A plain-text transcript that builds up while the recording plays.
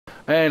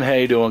And how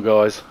you doing,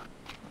 guys?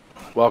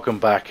 Welcome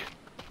back.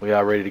 We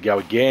are ready to go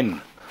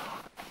again.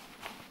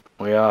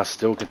 We are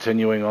still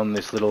continuing on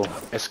this little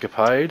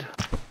escapade.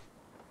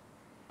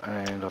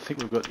 And I think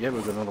we've got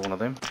another one of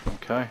them.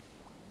 Okay.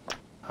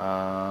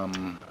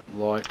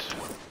 Light.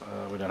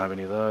 We don't have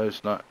any of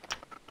those. No.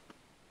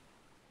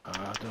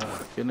 Did I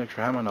get an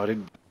extra hammer? No, I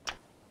didn't.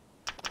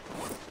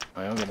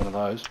 I got one of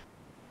those.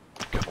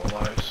 A couple of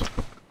those.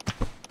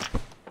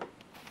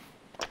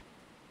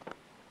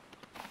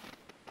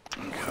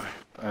 Okay.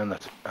 And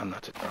that's it.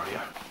 Right,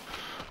 yeah.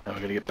 Now we're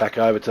going to get back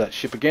over to that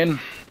ship again.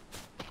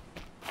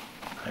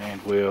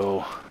 And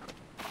we'll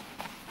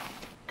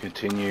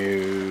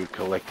continue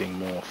collecting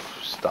more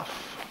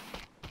stuff.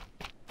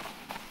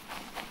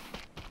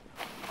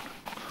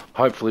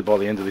 Hopefully by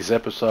the end of this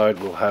episode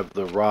we'll have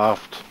the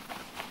raft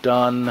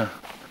done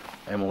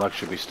and we'll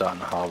actually be starting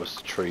to harvest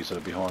the trees that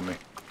are behind me.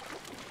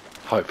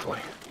 Hopefully.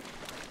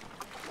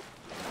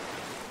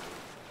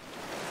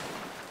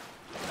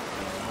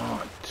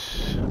 Alright.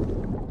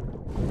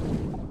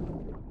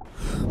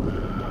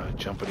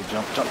 Jumpity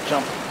jump, jump,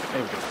 jump.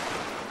 There we go.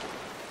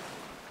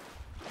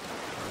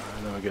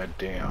 And then we go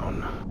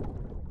down.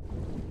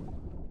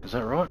 Is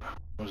that right?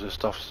 Or is there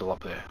stuff still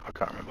up there? I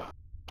can't remember.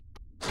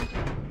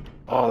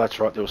 Oh, that's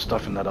right. There was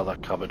stuff in that other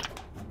cupboard.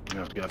 I'm going to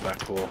have to go back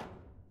for.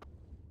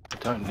 I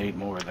don't need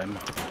more of them.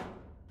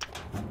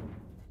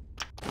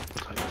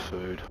 Take the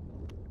food.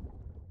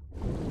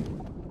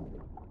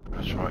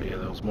 That's right. Yeah,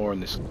 there was more in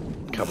this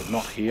cupboard.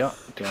 Not here.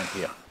 Down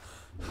here.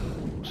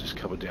 What's this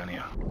cupboard down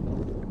here?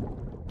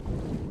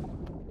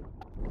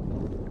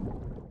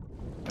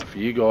 And for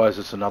you guys,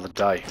 it's another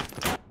day.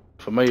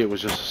 For me, it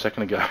was just a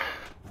second ago.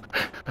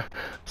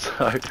 So,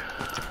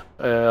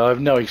 I have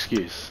no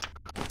excuse.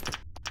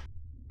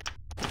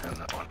 And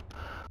that one.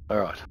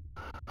 Alright.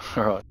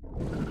 Alright.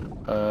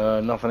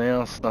 Nothing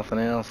else.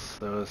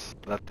 There was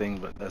that thing,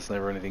 but there's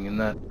never anything in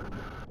that.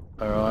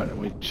 Alright,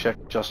 we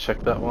just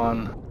checked that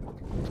one.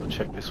 So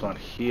check this one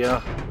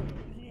here.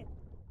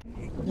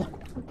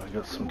 I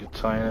got some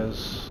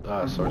containers.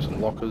 Sorry,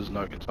 some lockers,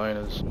 no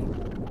containers.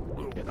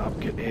 Get up,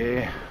 get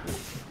air.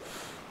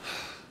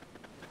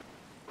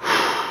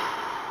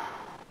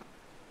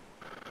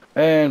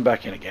 And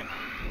back in again.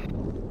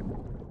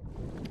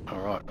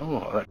 Alright,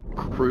 oh, that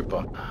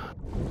grouper.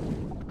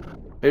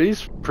 It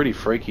is pretty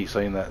freaky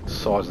seeing that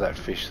size of that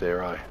fish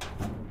there, eh?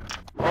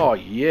 Oh,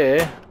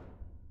 yeah.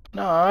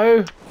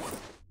 No.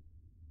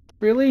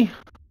 Really?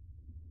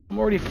 I'm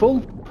already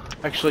full?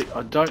 Actually,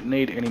 I don't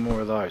need any more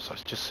of those. I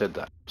just said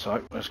that.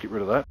 So, let's get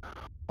rid of that.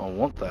 I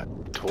want that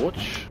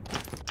torch.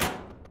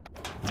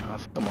 I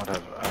think I might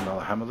have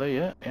another hammer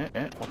there,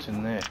 yeah. What's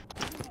in there?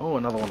 Oh,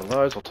 another one of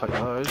those. I'll take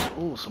those.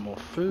 Oh, some more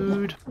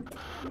food.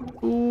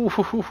 Ooh,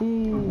 hoo, hoo,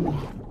 hoo.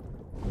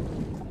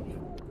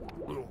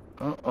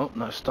 Oh,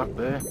 no, stuck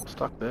there. Let's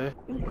get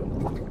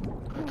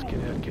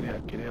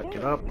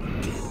up.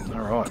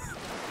 Alright.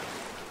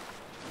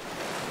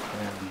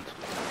 And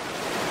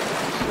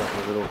set up a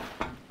little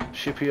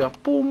ship here.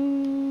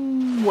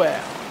 Boom!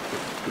 Wow.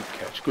 Good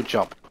catch. Good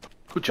jump.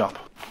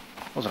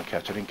 I wasn't a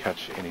catch. I didn't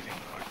catch anything.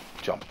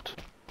 I jumped.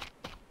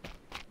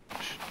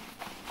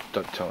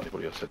 Don't tell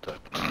anybody I said that.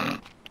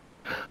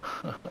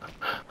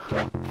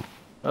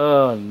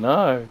 Oh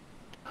no.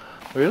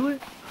 Really?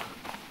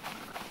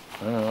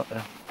 Alright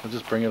then. I'll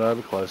just bring it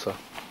over closer.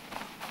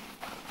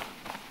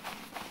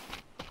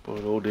 Put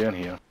it all down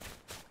here.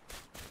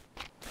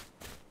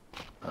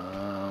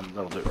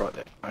 That'll do it right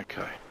there.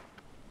 Okay.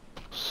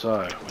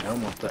 So, we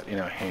don't want that in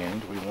our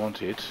hand. We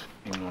want it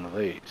in one of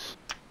these.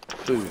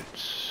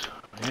 Foods.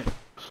 Yeah,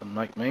 some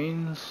make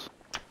means.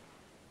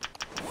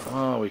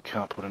 Oh, we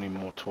can't put any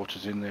more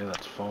torches in there,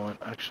 that's fine.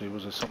 Actually,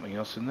 was there something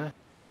else in there?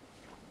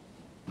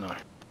 No.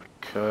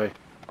 Okay.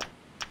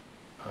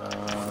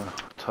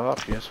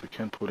 Tarp, yes, we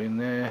can put in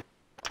there.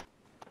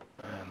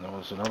 And there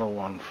was another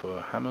one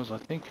for hammers, I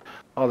think.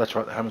 Oh, that's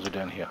right, the hammers are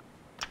down here.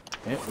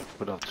 Yep, we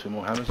put up 2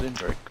 more hammers in,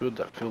 very good.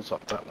 That fills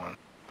up that one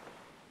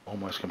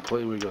almost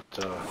completely. We got,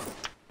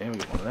 yeah, we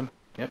got one of them.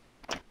 Yep,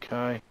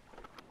 okay.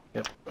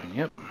 Yep, and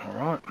yep,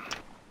 alright.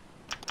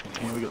 And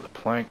here we got the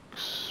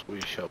planks. We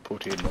shall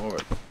put in more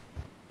of.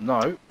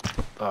 No,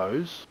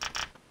 those.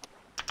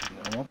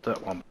 I want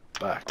that one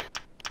back,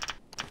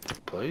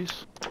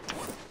 please.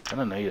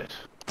 Gonna need it.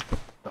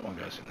 That one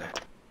goes in there.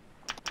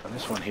 And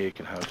this one here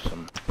can have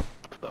some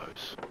of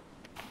those.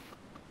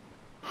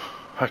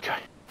 Okay.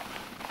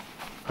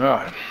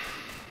 Alright.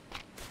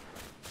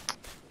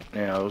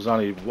 Now, there was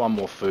only one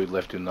more food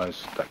left in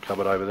that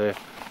cupboard over there.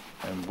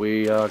 And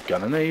we are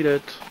gonna need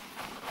it.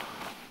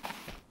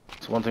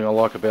 It's one thing I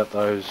like about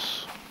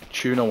those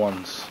tuna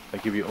ones. They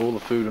give you all the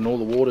food and all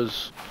the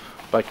waters.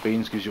 Baked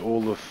beans gives you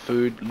all the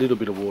food, little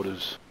bit of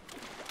waters.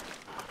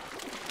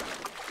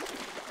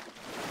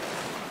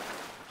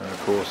 And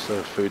of course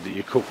the food that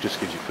you cook just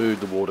gives you food,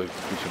 the water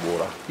gives you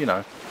water. You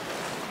know,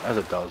 as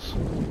it does.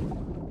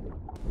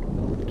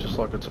 Just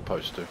like it's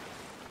supposed to.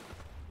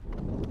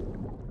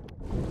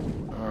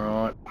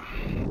 Alright.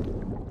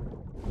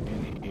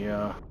 In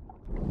here.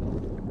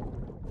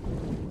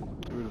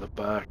 Get rid of the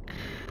back.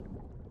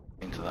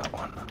 Into that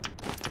one.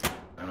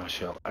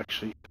 shall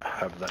actually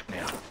have that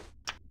now.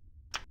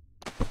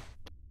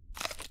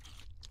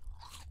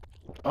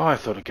 Oh, I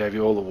thought it gave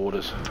you all the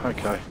waters.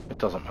 Okay, it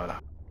doesn't matter.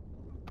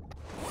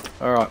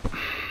 Alright,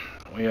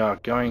 we are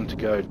going to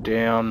go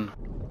down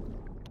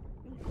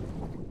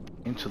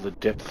into the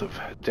depths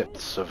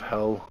of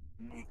hell.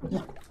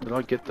 Did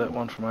I get that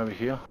one from over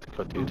here? I think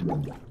I did.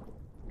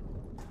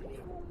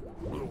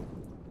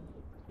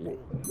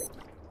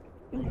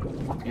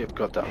 Yep,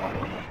 got that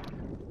one.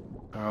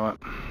 Alright.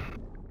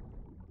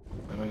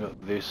 Then we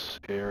got this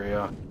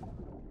area.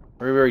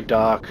 Very, very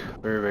dark.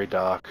 Very, very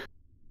dark.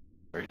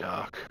 Very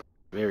dark.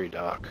 Very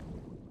dark.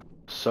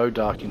 So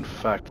dark, in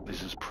fact,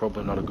 this is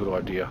probably not a good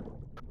idea.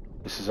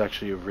 This is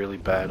actually a really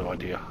bad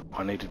idea.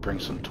 I need to bring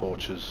some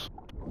torches.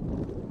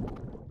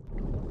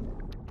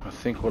 I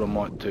think what I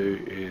might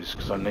do is,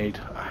 because I need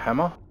a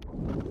hammer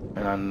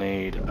and I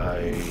need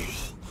a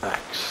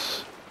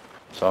axe.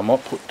 So I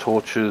might put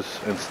torches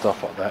and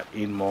stuff like that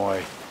in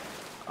my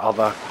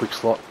other quick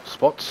slot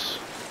spots.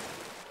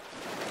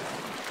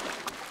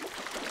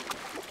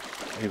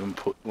 Even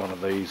put one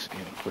of these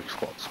in a quick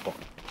slot spot.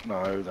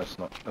 No, that's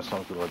not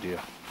a good idea.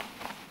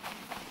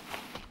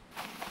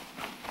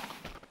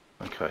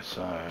 Okay,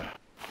 so I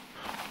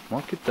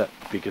might get that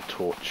bigger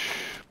torch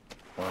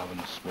rather than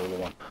the smaller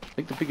one. I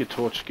think the bigger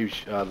torch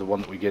gives the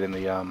one that we get in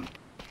the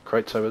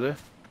crates over there.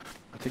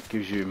 I think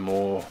gives you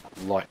more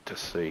light to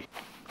see.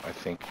 I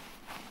think.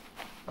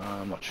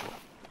 I'm not sure.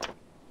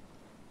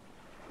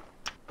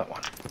 That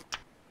one.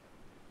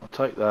 I'll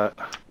take that.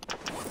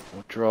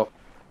 We'll drop.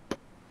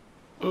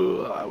 We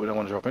don't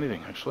want to drop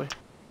anything actually.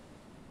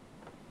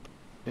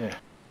 Yeah.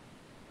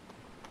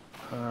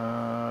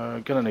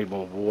 Gonna need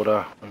more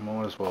water. We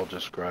might as well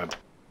just grab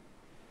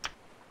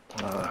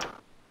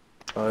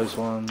those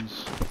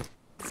ones.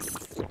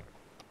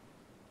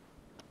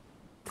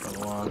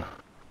 Another one.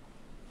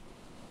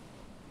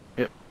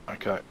 Yep.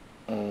 Okay.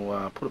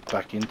 We'll put it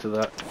back into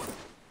that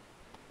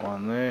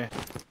one there.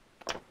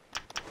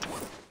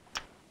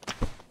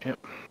 Yep.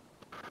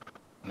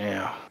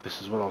 Now,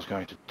 this is what I was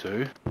going to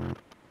do.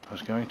 I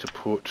was going to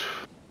put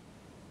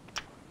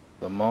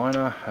the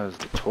miner has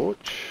the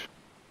torch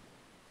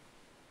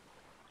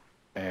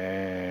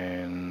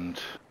and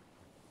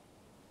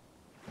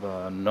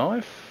the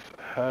knife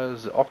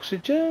has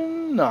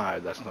oxygen. No,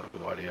 that's not a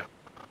good idea.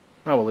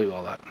 No, we'll leave it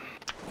like that.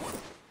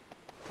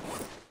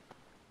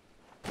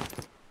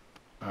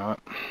 Alright.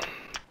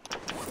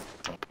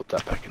 I'll put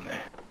that back in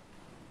there.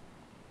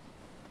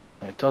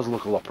 It does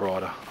look a lot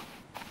brighter.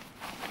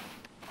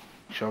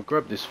 Actually, I'll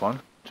grab this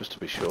one just to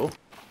be sure.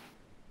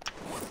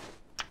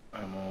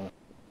 And we'll...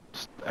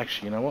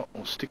 Actually, you know what?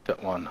 We'll stick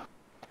that one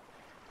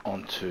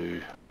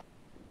onto...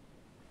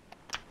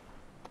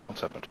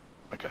 What's happened?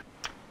 Okay.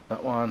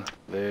 That one,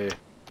 there,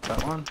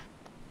 that one.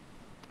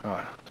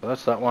 Alright, so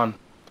that's that one.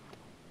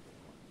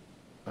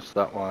 That's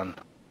that one.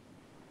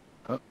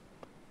 Oh.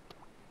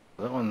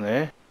 That one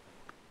there.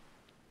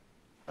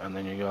 And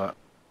then you got...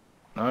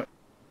 No.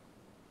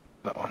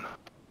 That one.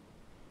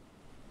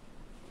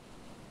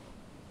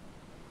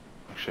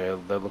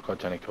 Actually, they look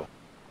identical.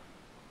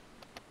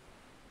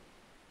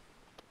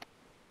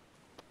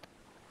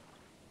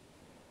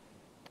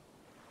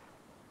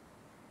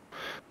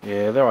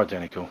 Yeah, they're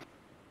identical.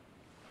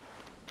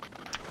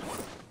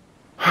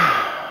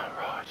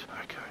 Right,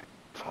 okay,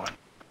 fine.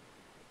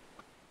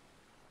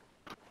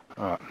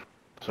 Alright,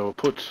 so we'll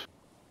put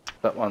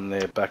that one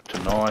there back to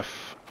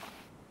knife.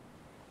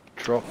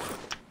 Drop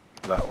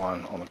that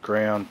one on the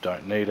ground,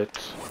 don't need it.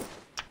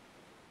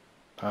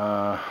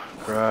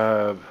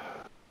 Grab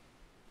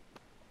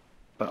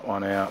that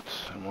one out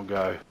and we'll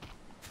go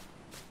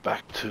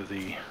back to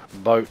the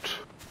boat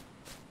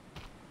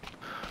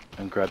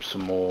and grab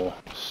some more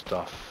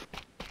stuff.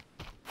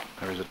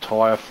 There is a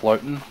tyre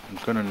floating. I'm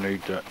going to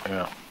need that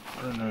out.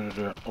 I don't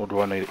know, or do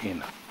I need it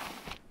in?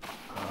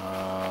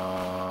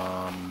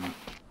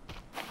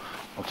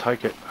 I'll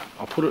take it.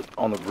 I'll put it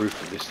on the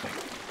roof of this thing.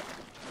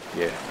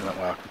 Yeah, and that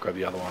way I can grab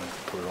the other one and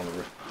put it on the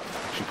roof.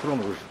 Actually, put it on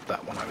the roof of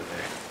that one over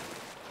there.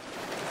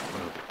 A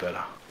little bit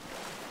better.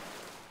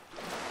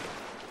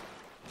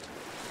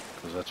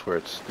 Because that's where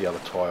it's the other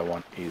tyre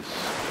one is.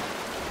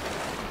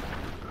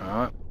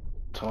 Alright,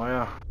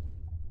 tyre.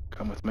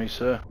 Come with me,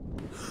 sir.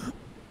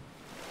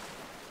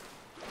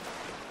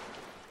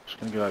 Just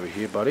going to go over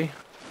here, buddy.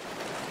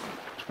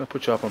 Just going to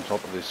put you up on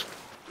top of this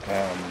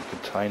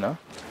container.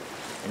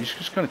 And you're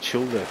just going to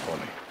chill there for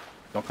me.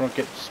 Not going to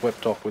get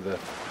swept off with a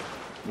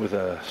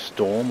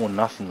storm or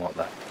nothing like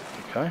that.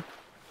 Okay?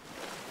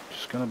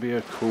 Just going to be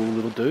a cool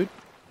little dude.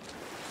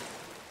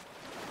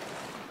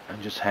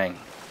 And just hang.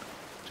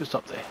 Just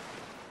up there.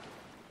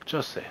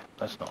 Just there.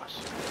 That's nice.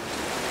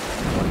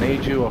 If I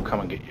need you, I'll come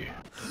and get you.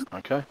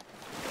 Okay?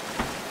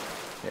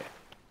 Yeah.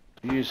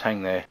 You just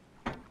hang there.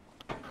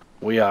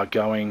 We are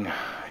going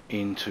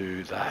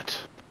into that.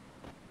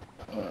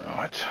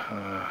 Alright.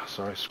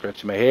 Sorry,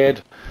 scratching my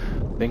head.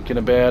 Thinking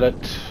about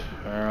it.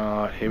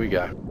 Alright, here we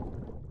go.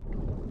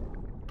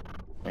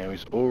 Now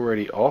he's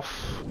already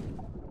off.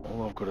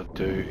 All I've got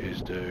to do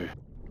is do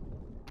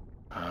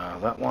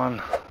that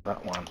one,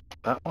 That one.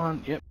 That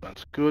one. Yep,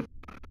 that's good.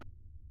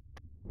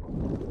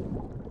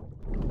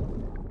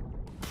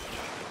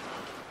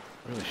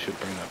 Really should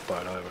bring that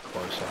boat over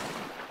closer.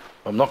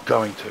 I'm not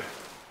going to.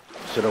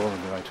 Said I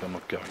wasn't going to, I'm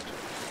not going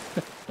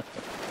to.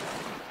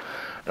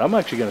 And I'm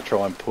actually going to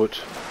try and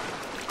put,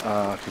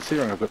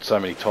 considering I've got so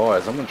many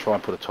tyres, I'm going to try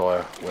and put a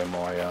tyre where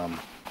my,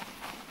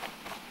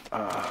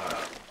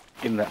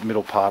 in that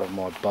middle part of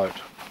my boat,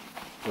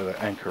 where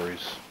the anchor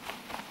is.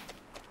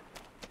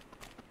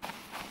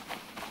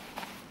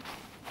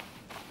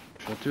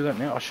 Should I do that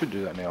now? I should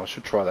do that now. I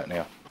should try that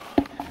now.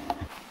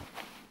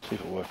 See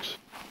if it works.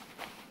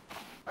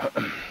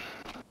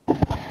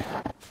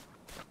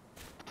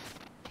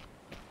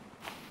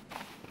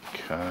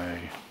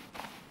 Okay.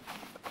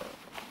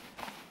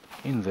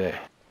 In there.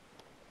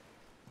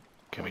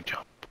 Can we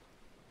jump?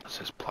 It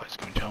says place.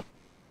 Can we jump?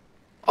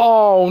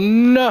 Oh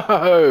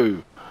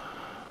no!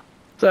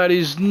 That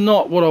is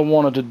not what I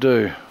wanted to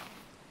do.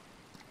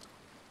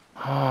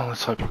 Oh,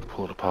 let's hope I can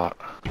pull it apart.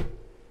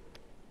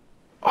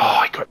 Oh,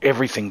 I got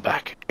everything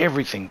back.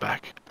 Everything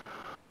back.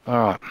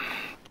 Alright.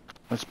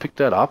 Let's pick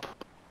that up.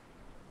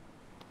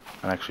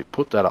 And actually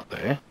put that up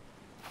there.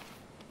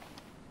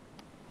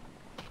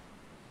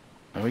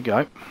 There we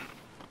go.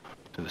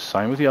 Do the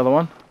same with the other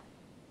one.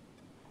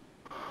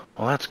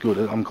 Well, that's good.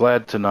 I'm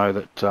glad to know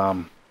that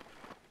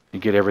you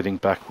get everything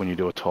back when you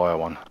do a tyre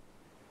one.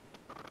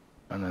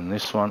 And then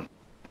this one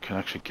can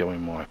actually go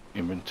in my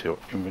inventory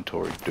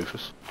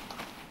doofus.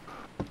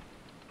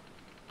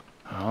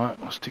 Alright,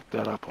 I'll stick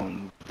that up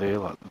on there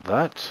like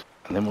that.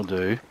 And then we'll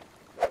do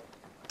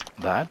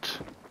that.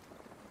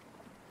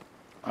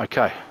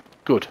 Okay,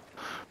 good.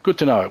 Good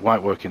to know it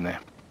won't work in there.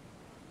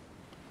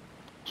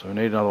 So we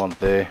need another one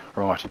there.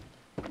 Right.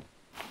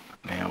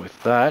 Now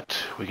with that,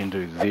 we can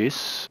do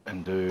this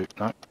and do...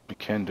 No, we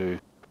can do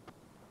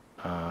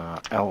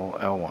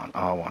L1,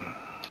 R1,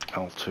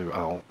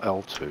 L2,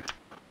 L2.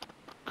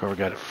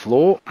 Corrugated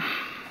floor.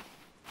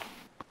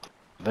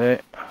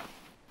 There.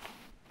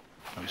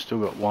 We've still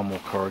got one more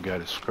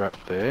corrugated scrap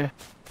there.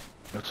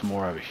 Got some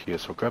more over here,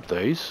 so I'll grab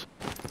these.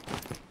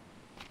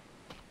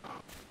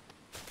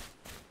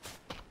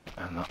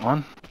 And that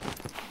one.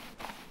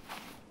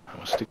 And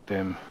we'll stick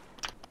them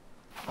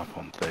up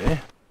on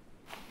there.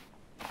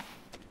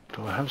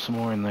 Do I have some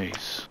more in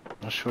these?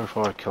 Not sure if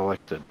I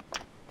collected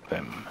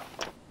them.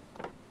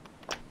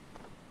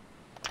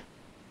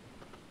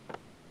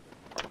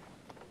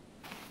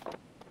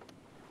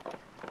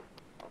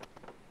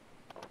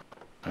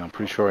 I'm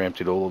pretty sure I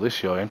emptied all of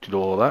this. Yeah, I emptied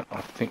all of that.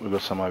 I think we've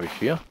got some over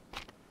here.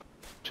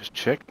 Just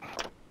check.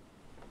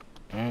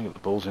 Yeah, got the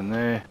balls in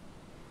there.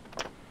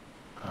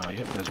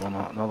 Yep, there's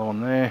another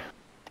one there.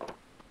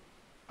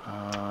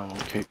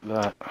 We'll keep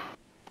that.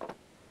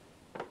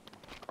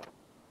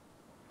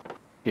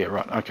 Yeah,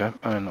 right, okay.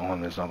 And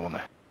there's another one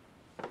there.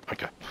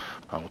 Okay.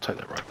 We'll take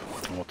that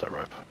rope. I want that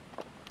rope.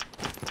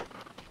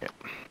 Yep.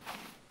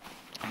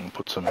 And we'll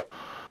put some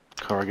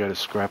corrugated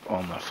scrap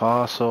on the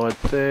far side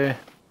there.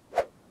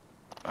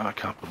 I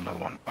can't put another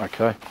one.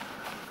 Okay.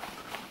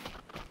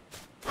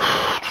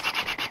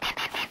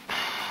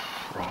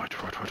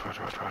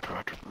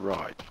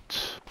 Right.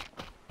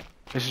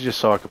 This is just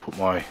so I could put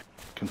my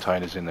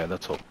containers in there,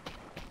 that's all.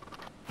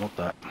 Not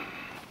that.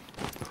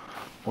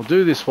 We'll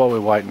do this while we're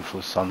waiting for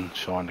the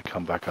sunshine to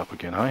come back up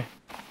again, hey?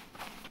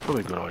 It's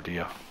probably a good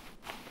idea.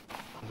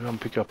 I'm going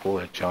to pick up all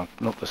that junk.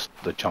 Not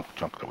the junk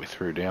that we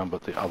threw down,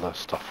 but the other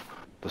stuff.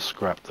 The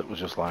scrap that was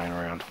just laying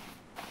around.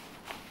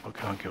 I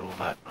can't get all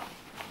that.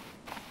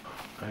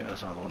 Okay,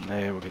 there's another one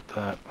there, we'll get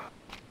that.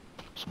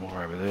 Some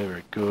more over there,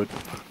 very good.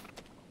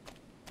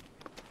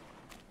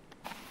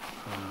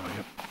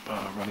 Yep,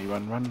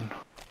 run.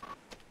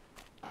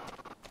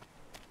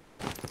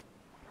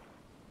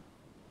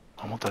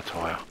 I want that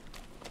tyre.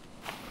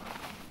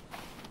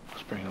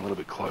 Let's bring it a little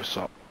bit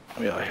closer.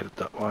 Yeah, I headed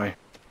that way.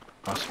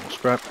 Some more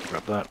scrap,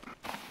 grab that.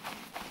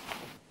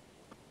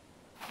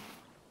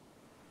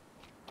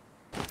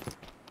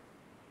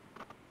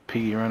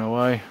 Piggy ran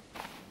away.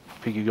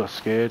 Piggy got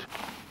scared.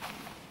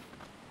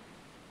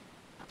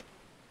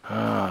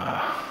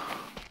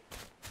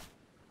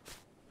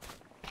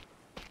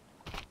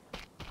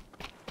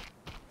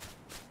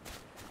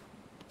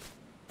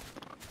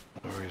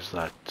 Where is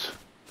that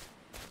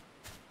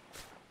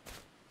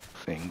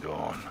thing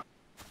gone?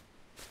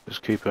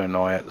 Just keep an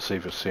eye out to see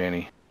if I see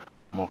any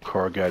more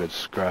corrugated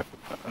scrap.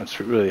 It's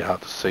really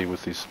hard to see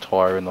with this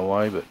tyre in the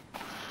way, but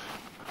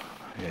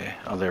yeah,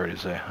 oh there it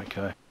is there,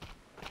 okay.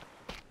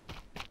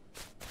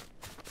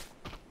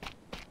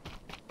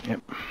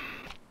 Yep.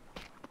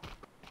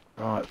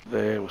 Right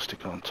there, we'll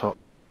stick it on top.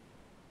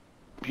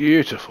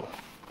 Beautiful.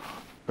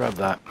 Grab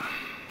that.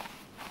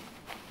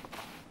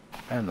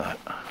 And that.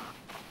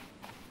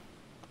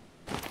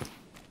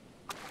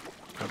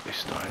 Grab these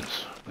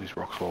stones, these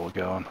rocks while we're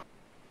going.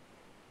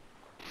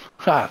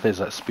 Ah, there's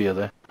that spear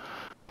there.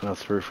 That I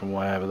threw from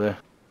way over there.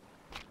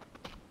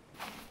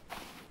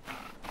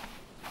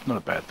 Not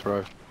a bad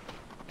throw.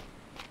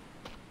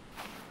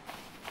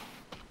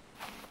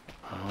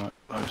 Alright,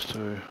 those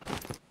two.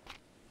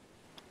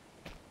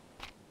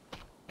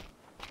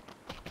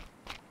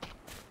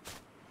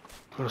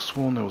 Could have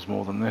sworn there was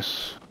more than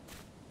this.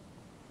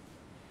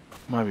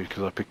 Maybe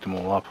because I picked them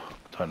all up.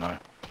 Don't know.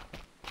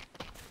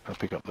 I'll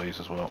pick up these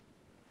as well.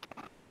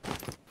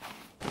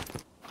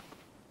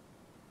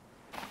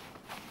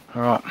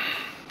 Alright,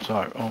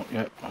 so, oh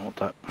yeah, I want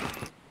that.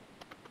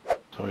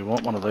 So we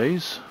want one of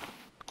these.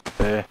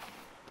 There.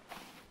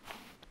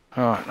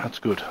 Alright, that's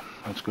good.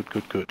 That's good,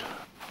 good, good.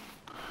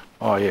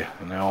 Oh yeah,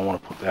 and now I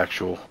want to put the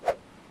actual...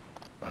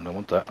 I don't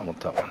want that, I want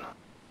that one.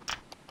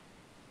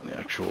 The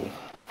actual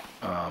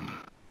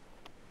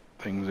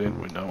things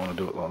in. We don't want to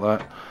do it like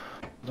that.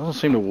 It doesn't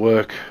seem to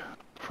work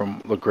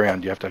from the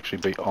ground. You have to actually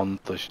be on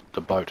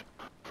the boat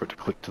for it to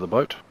click to the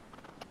boat.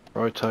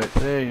 Rotate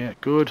there, yeah,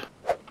 good.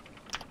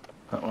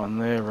 That one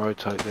there,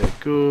 rotate there,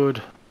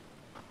 good.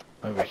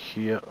 Over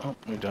here, oh,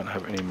 we don't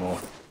have any more.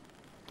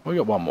 We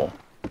got one more.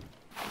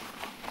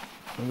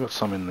 We've got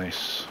some in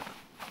this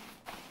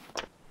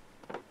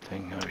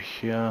thing over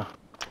here.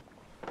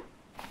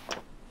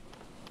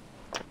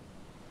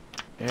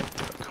 Yeah, a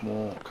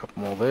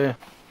couple more there.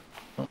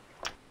 Oh,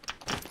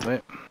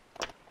 there.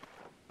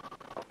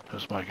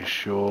 Just making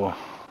sure,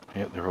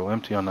 yeah, they're all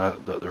empty. I know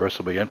that the rest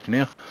will be empty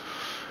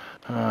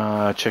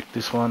now. Check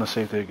this one to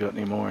see if they've got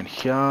any more in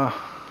here.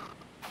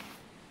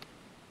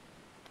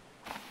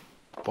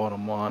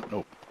 Bottom one,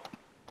 nope.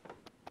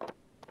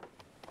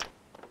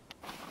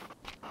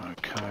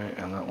 Okay,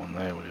 and that one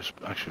there, we'll just,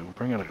 actually, we'll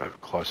bring it over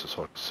closer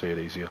so I can see it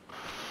easier.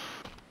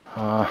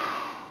 Yeah,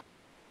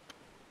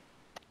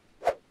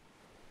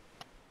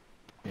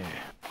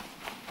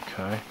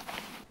 okay.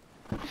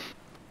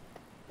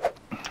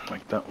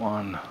 Make that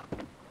one.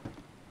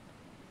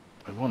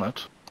 We want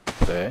it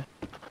there.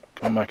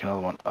 Can I make another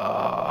one?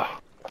 How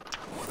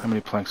many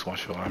planks am I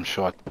short? I'm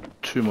short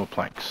 2 more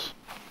planks.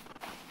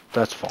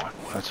 That's fine,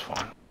 that's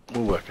fine.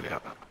 We'll work it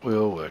out.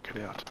 We'll work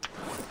it out.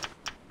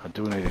 I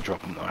do need to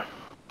drop them though.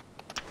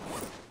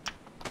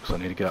 Because I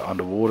need to go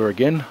underwater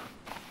again.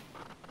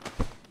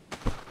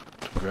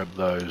 To grab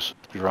those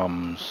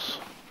drums.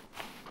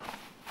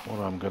 What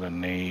I'm going to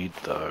need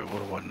though,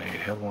 what do I need?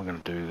 How am I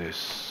going to do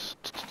this?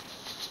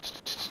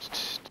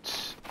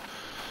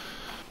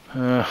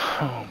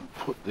 I'll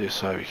put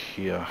this over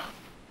here.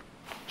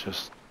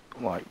 Just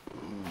like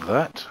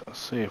that. Let's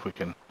see if we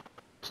can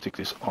stick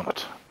this on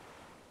it.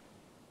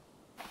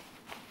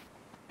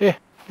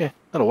 Yeah,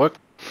 that'll work.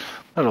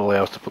 That'll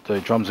allow us to put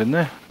the drums in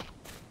there.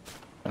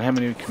 And how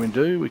many can we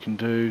do? We can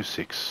do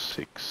 6.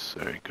 6.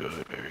 Very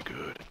good, very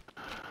good.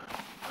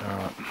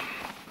 Alright.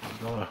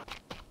 There's another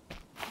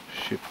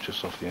ship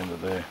just off the end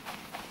of there.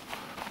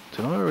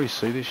 Did I already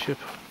see this ship?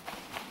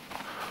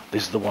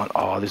 This is the one.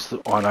 Oh, this is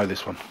the... Oh, I know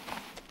this one.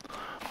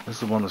 This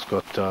is the one that's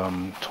got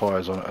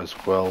tyres on it as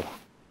well.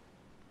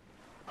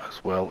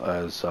 As well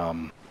as...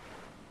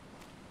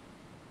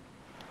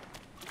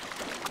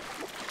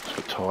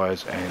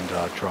 tyres and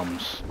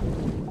drums.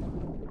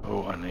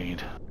 Oh, I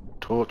need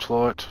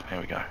torchlight. Here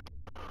we go.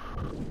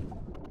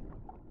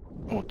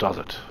 Or does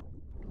it?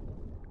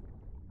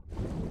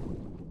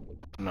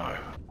 No.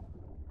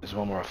 There's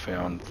one where I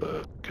found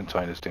the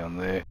containers down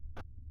there,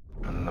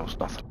 and there was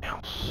nothing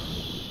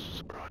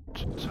else.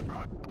 Right, is that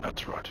right?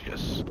 That's right,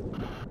 yes.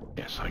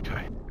 Yes,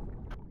 okay.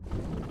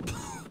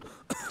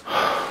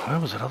 Where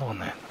was that other one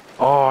then?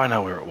 Oh, I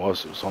know where it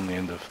was. It was on the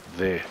end of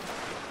there.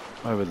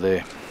 Over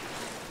there.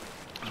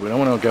 So we don't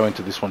want to go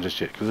into this one just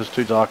yet because it's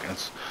too dark and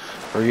it's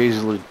very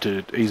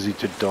easy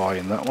to die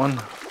in that one.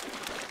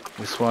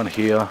 This one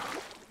here,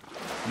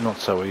 not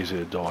so easy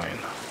to die in.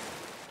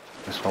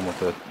 This one with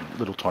the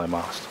little tiny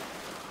mast.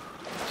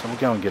 So we'll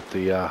go and get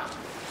the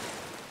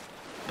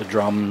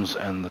drums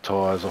and the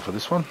tyres off of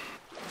this one,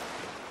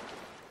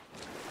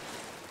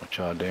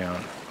 which are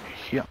down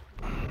here.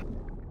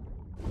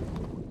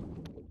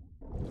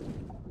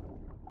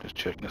 Just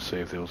checking to see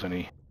if there was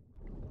any.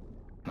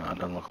 No, it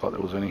doesn't look like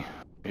there was any.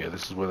 Yeah,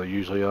 this is where they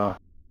usually are.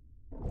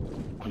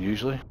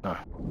 Usually? No,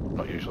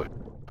 not usually.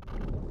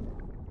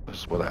 This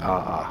is where they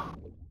are.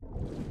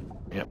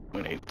 Yep,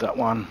 we need that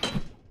one.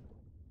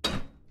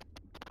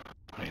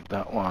 We need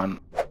that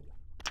one.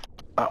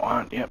 That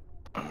one, yep.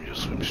 And we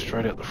just swim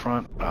straight out the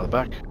front, out the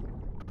back.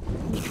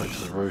 Straight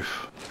to the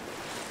roof.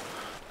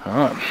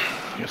 Alright,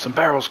 we have some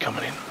barrels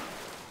coming in.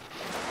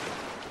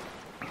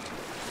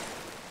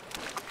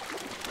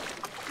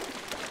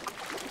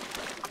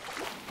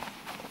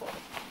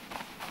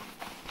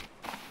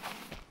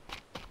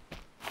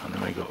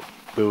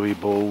 Buoy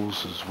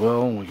balls as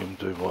well. We can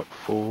do like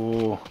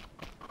 5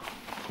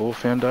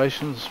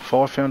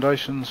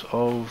 foundations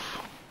of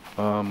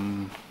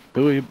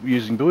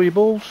using buoy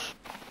balls.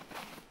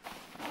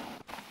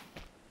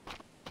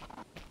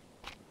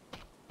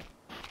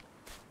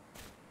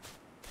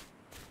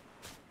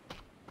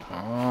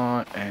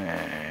 Alright,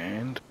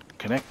 and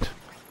connect.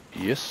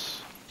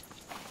 Yes.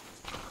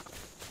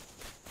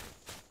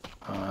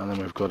 And then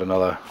we've got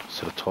another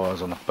set of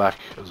tyres on the back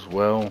as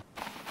well.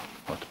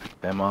 I'll have to pick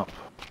them up.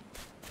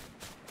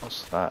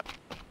 What's that?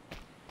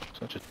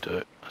 Such a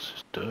dirt. That's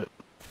just dirt.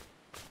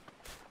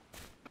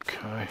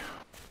 Okay.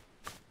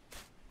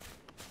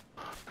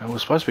 And we're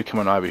supposed to be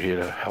coming over here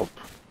to help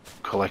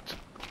collect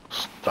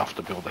stuff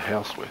to build the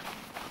house with.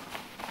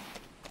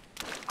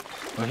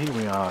 Well, here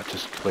we are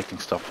just collecting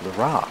stuff for the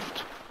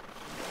raft.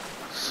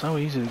 So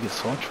easy to get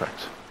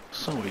sidetracked.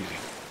 So easy.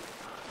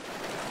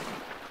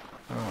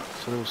 Alright,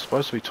 so there was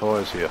supposed to be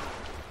tyres here.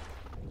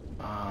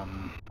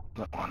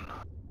 That one.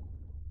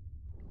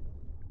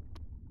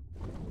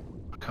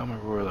 I can't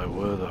remember where they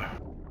were though.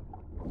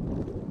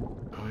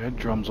 We had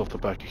drums off the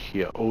back of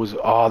here. Or was it?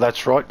 Oh,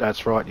 that's right,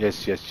 that's right.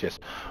 Yes, yes, yes.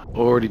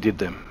 Already did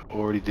them.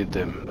 Already did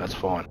them. That's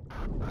fine.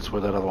 That's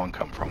where that other one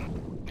come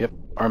from. Yep,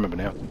 I remember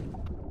now.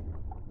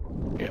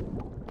 Yep,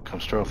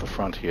 comes straight off the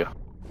front here.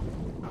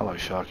 Hello,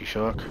 Sharky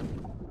Shark.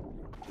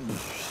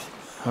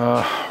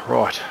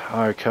 Right,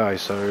 okay,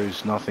 so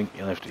there's nothing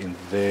left in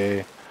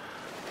there.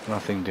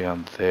 Nothing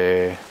down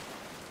there.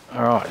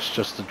 Alright, it's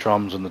just the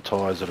drums and the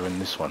tyres that are in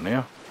this one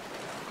now.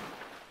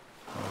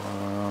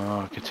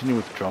 Continue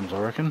with the drums, I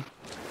reckon.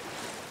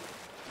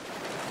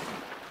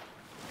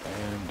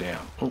 And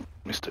down. Oh,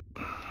 missed it.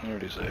 There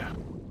it is there.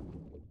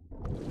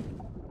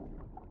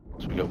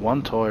 So we got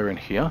one tyre in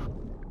here.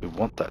 We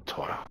want that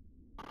tyre.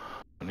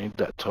 We need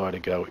that tyre to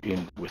go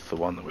in with the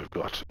one that we've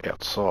got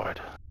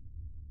outside.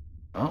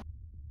 Oh,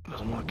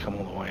 doesn't want to come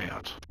all the way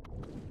out.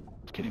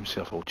 Let's get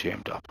himself all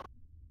jammed up.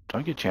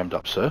 Don't get jammed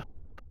up, sir.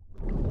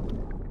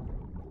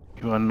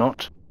 You are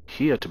not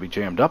here to be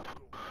jammed up.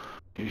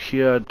 You're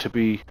here to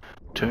be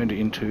turned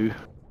into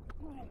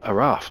a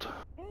raft,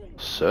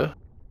 sir.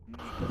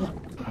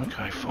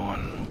 Okay,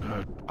 fine.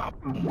 Go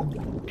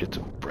up. Get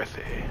some breath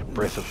air.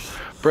 Breath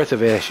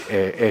of ash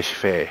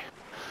fair.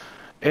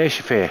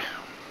 Ash fair.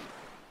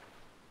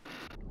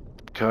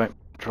 Okay,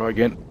 try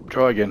again.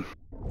 Try again.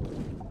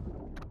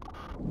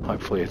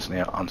 Hopefully it's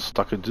now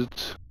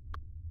unstucked.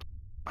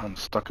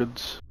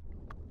 Unstucked.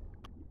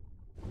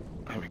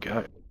 There we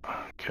go.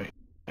 Okay.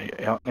 Are you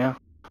out now?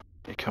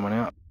 You're coming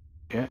out?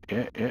 Yeah,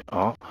 yeah, yeah.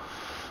 Oh.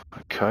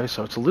 Okay,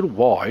 so it's a little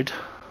wide.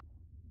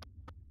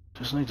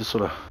 Just need to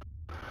sort of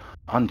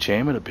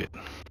unjam it a bit.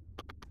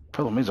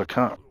 Problem is I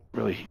can't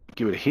really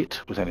give it a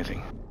hit with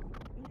anything.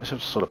 I just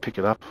have to sort of pick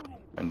it up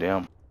and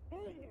down,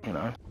 you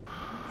know,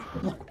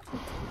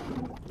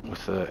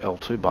 with the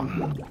L2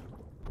 button.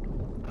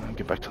 And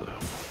get back to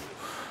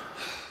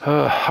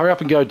the... hurry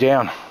up and go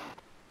down.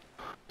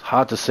 It's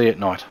hard to see at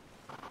night.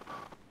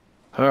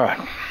 Alright,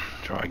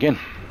 try again.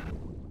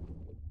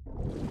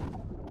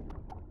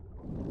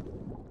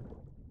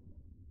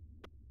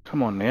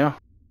 Come on now.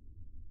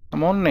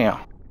 Come on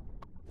now.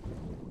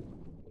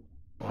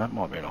 Well, that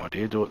might be an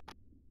idea. Do it.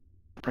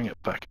 Bring it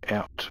back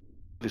out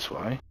this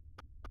way.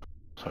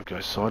 So it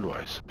goes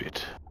sideways a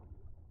bit.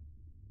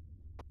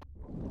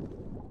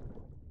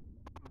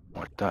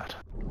 Like that.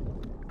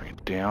 Bring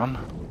it down.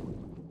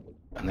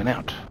 And then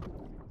out.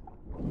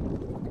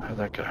 How'd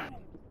that go?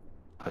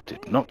 That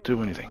did not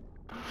do anything.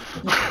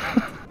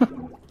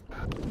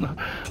 Not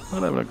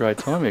having a great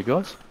time here,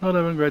 guys. Not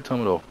having a great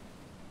time at all.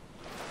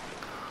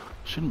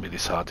 Shouldn't be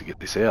this hard to get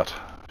this out.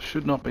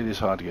 Should not be this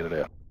hard to get it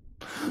out.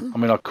 I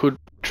mean, I could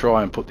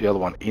try and put the other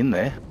one in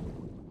there.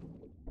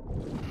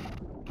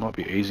 Might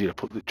be easier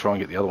to try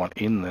and get the other one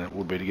in than it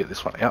would be to get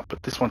this one out,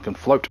 but this one can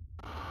float.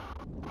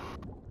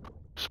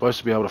 It's supposed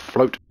to be able to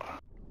float.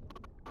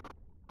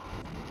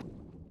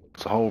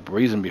 It's the whole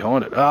reason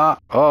behind it. I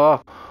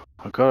got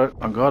it,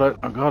 I got it,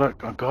 I got it,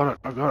 I got it,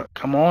 I got it.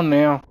 Come on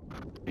now.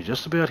 You're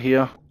just about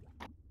here.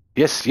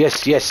 Yes,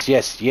 yes, yes,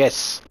 yes,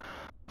 yes.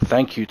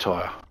 Thank you,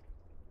 tyre.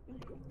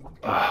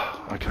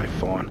 Okay,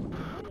 fine.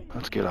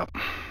 Let's get up.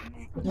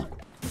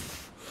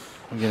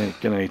 I'm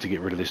gonna need to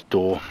get rid of this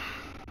door.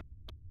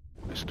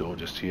 This door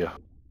just here,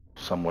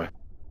 somewhere.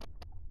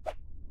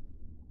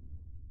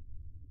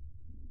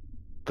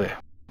 There,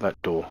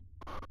 that door.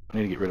 I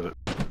need to get rid of it.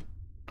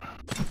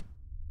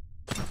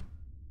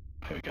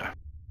 There we go.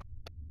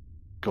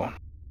 Gone.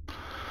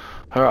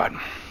 Alright,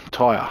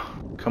 tyre.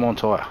 Come on,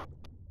 tyre.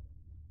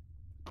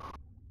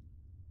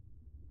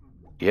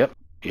 Yep,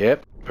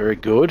 yep, very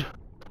good.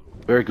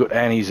 Very good,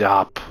 and he's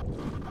up.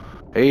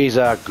 He's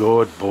a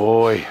good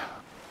boy.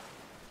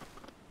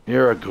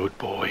 You're a good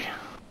boy.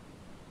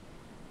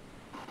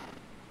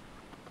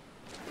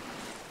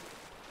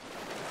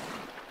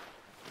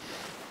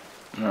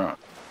 Alright,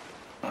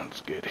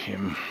 let's get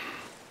him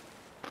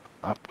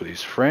up with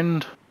his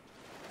friend.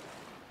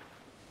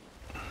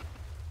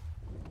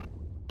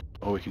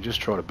 Or we can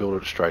just try to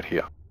build it straight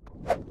here.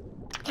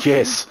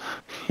 Yes,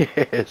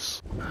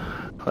 yes.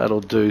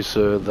 That'll do,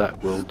 sir,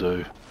 that will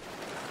do.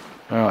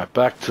 Alright,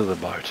 back to the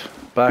boat.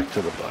 Back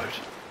to the boat.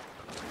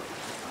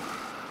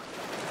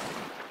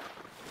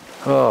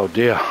 Oh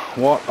dear,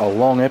 what a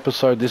long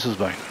episode this has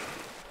been.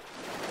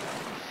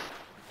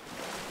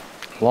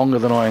 Longer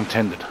than I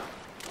intended.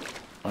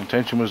 My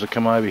intention was to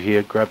come over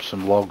here, grab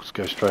some logs,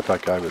 go straight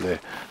back over there,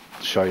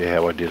 to show you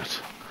how I did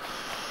it.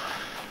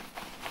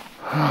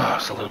 Oh,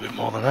 it's a little bit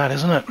more than that,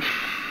 isn't it?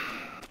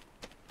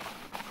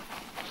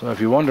 So if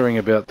you're wondering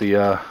about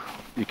the,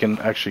 you can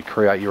actually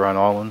create your own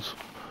islands.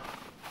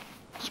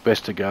 It's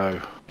best to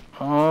go.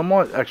 I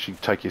might actually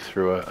take you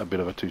through a bit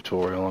of a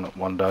tutorial on it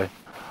one day.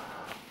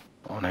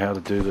 On how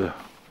to do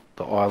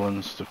the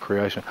islands, the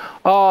creation.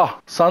 Ah,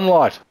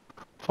 sunlight!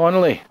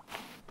 Finally!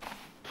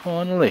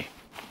 Finally!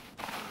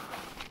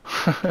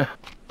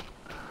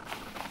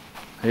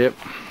 Yep.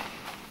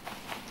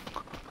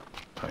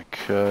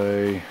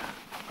 Okay.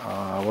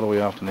 What are we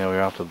after now?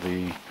 We're after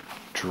the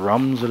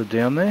drums that are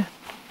down there.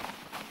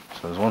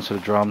 So there's one set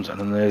of drums, and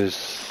then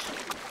there's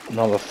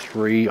another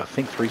three, I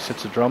think 3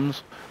 sets of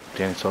drums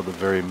down inside the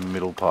very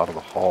middle part of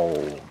the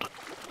hold,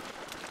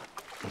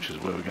 which is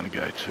where we're going to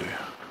go to.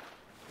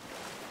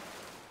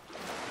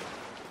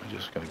 We're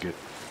just going to get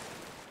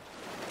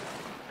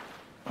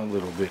a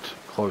little bit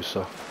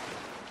closer.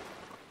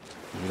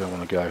 We don't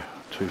want to go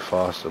too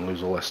fast and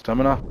lose all our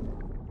stamina.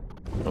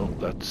 Oh,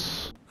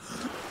 that's...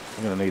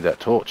 I'm going to need that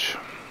torch.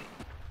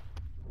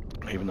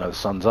 Even though the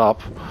sun's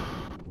up,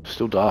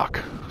 still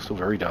dark. Still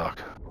very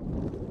dark.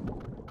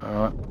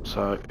 Alright,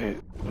 so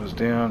it was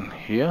down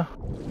here.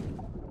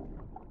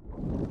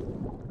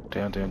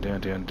 Down, down,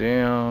 down, down,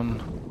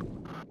 down.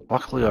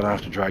 Luckily I don't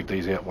have to drag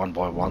these out one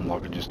by one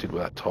like I just did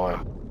with that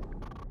tyre.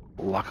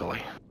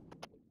 Luckily.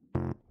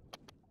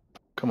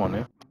 Come on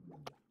now.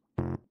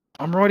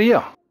 I'm right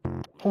here.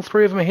 All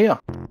 3 of them are here.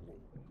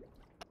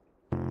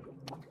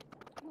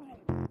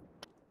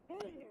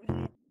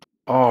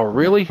 Oh,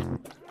 really?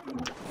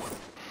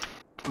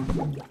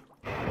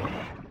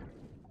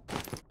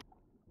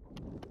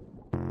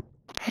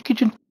 How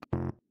could you...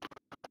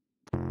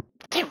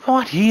 They're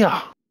right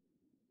here.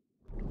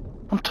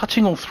 I'm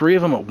touching all 3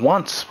 of them at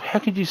once. How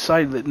could you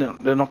say that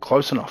they're not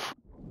close enough?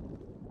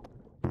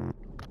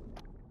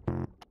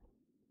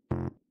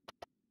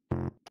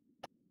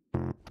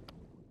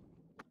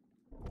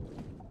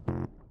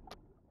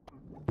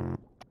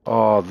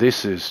 Oh,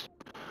 this is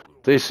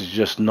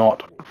just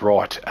not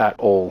right at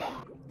all.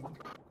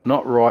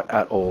 Not right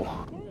at all.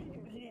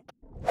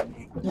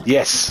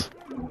 Yes!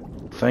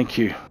 Thank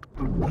you.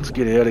 Let's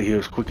get out of here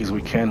as quick as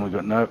we can. We've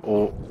got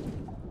no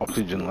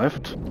oxygen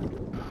left.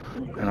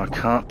 And I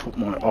can't put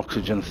my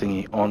oxygen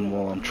thingy on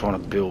while I'm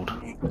trying to build.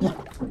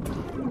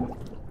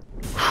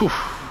 Whew,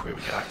 here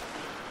we go.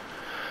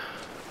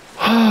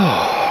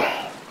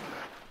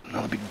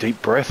 Another big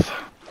deep breath.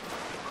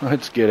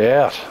 Let's get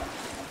out.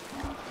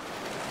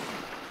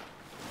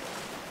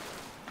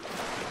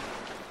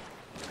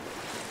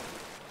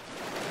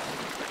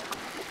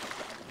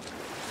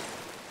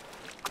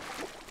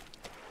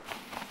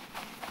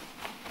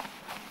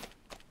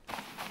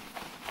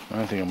 The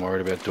only thing I'm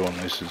worried about doing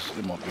this is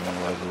it might be one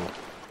of those little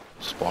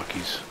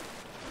spikies.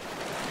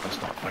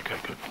 That's not okay,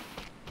 good.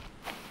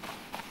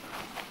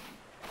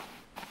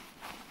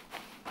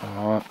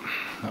 Alright,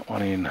 that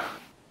one in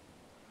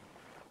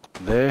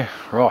there.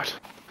 Right,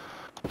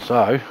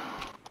 so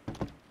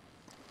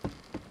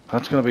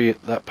that's going to be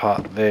that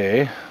part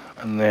there,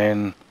 and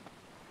then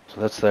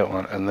so that's that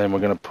one, and then we're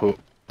going to put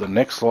the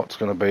next slot's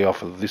going to be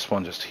off of this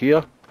one just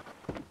here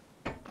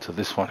to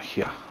this one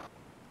here.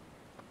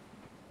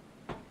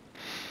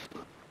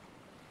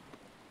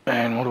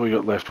 And what do we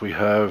got left? We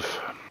have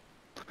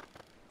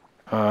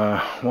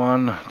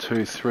 1,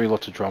 2, 3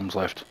 lots of drums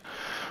left.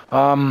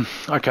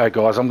 Okay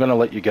guys, I'm going to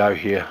let you go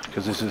here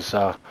because this is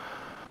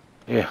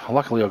yeah,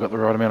 luckily I got the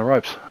right amount of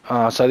ropes.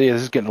 So yeah,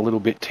 this is getting a little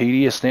bit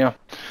tedious now.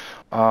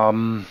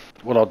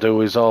 What I'll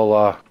do is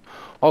I'll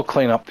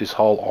clean up this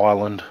whole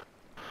island,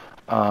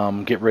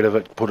 get rid of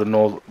it, put a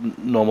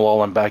normal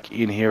island back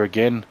in here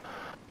again,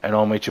 and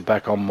I'll meet you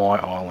back on my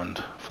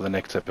island for the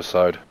next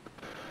episode.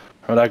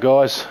 Righto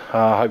guys,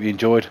 hope you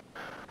enjoyed.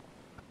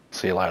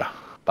 See you later.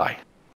 Bye.